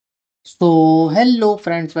So hello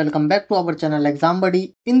friends, welcome back to our channel Exam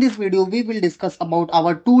Buddy. In this video we will discuss about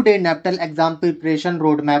our 2-day NPTEL exam preparation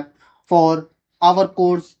roadmap for our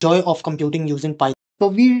course Joy of Computing using Python. So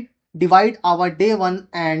we divide our day 1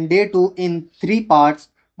 and day 2 in 3 parts: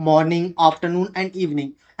 morning, afternoon and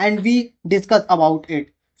evening, and we discuss about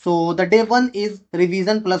it. So the day 1 is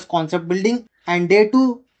revision plus concept building and day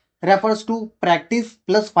 2 refers to practice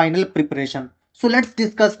plus final preparation. So let's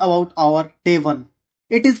discuss about our day 1.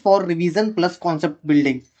 It is for revision plus concept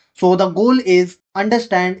building. So the goal is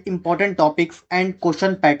understand important topics and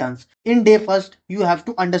question patterns. In day first, you have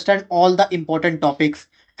to understand all the important topics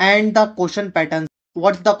and the question patterns.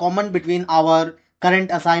 What's the common between our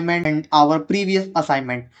current assignment and our previous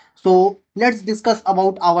assignment? So let's discuss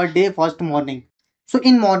about our day first morning. So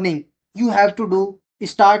in morning, you have to do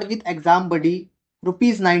start with exam buddy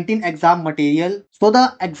rupees 19 exam material. So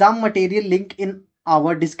the exam material link in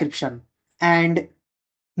our description. And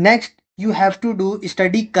next, you have to do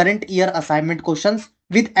study current year assignment questions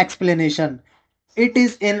with explanation. It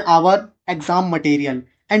is in our exam material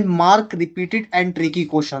and mark repeated and tricky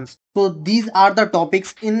questions. So these are the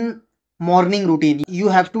topics in morning routine. You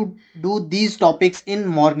have to do these topics in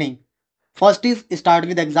morning. First is start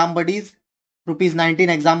with exam buddies, rupees 19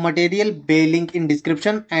 exam material, bay link in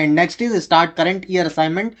description, and next is start current year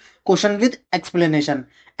assignment question with explanation,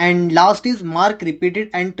 and last is mark repeated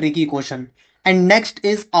and tricky question, and next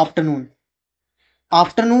is afternoon.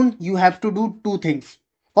 Afternoon you have to do two things.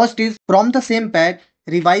 First is from the same pack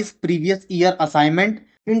revise previous year assignment.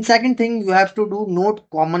 In second thing you have to do note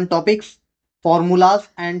common topics, formulas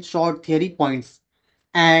and short theory points.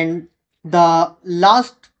 And the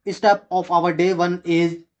last step of our day 1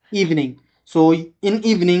 is evening. So in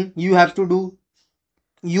evening you have to do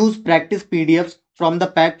use practice PDFs from the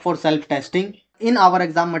pack for self testing. In our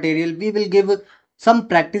exam material we will give some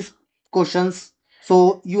practice questions,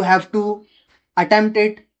 so you have to attempt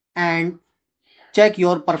it and check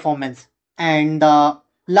your performance. And the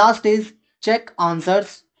last is check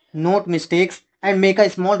answers, note mistakes and make a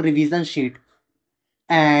small revision sheet.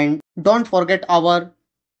 And don't forget our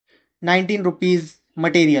 19 rupees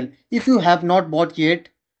material. If you have not bought yet,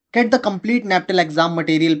 get the complete NPTEL exam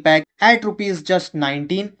material pack at rupees just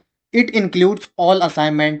 19. It includes all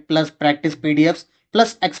assignment plus practice PDFs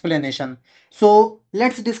plus explanation. So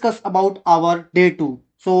let's discuss about our day 2.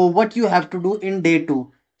 So what you have to do in day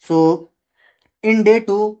 2. So in day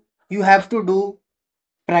 2 you have to do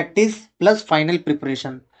practice plus final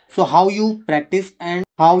preparation. So how you practice and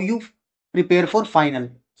how you prepare for final.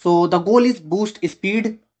 So the goal is boost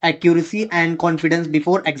speed, accuracy and confidence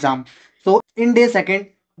before exam. So in day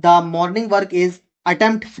second, the morning work is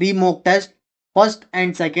attempt free mock test first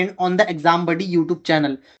and second on the Exam Buddy YouTube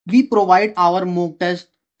channel. We provide our mock test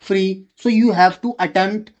free, so you have to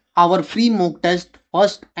attempt our free mock test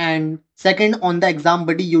first and second on the Exam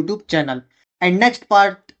Buddy YouTube channel. And next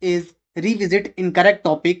part is revisit incorrect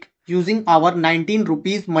topic using our 19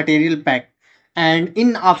 rupees material pack. And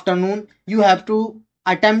in afternoon you have to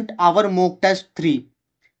attempt our mock test 3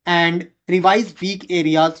 and revise weak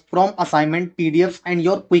areas from assignment PDFs and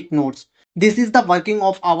your quick notes. This is the working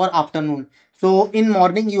of our afternoon. So in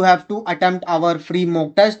morning you have to attempt our free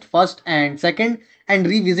mock test first and second and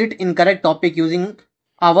revisit incorrect topic using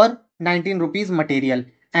our 19 rupees material.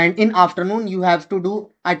 And in afternoon you have to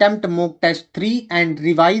do attempt mock test 3 and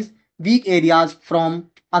revise weak areas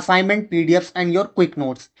from assignment PDFs and your quick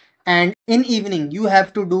notes. And in evening you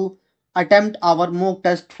have to do attempt our mock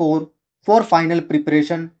test 4 for final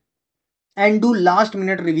preparation and do last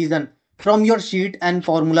minute revision from your sheet and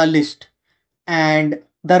formula list. And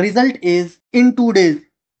the result is in 2 days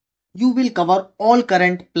you will cover all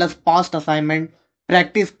current plus past assignment,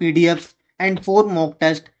 practice PDFs and 4 mock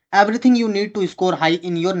tests, everything you need to score high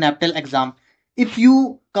in your NPTEL exam. If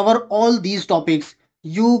you cover all these topics,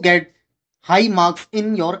 you get high marks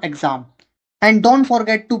in your exam. And don't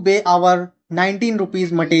forget to pay our 19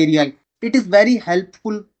 rupees material. It is very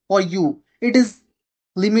helpful for you. It is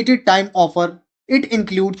limited time offer. It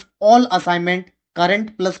includes all assignment,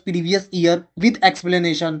 current plus previous year with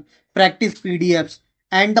explanation, practice PDFs,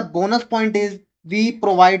 and the bonus point is we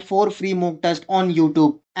provide 4 free mock tests on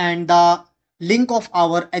YouTube and the link of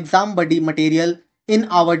our exam buddy material in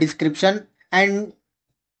our description and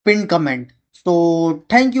pinned comment. So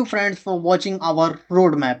thank you friends for watching our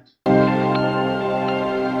roadmap.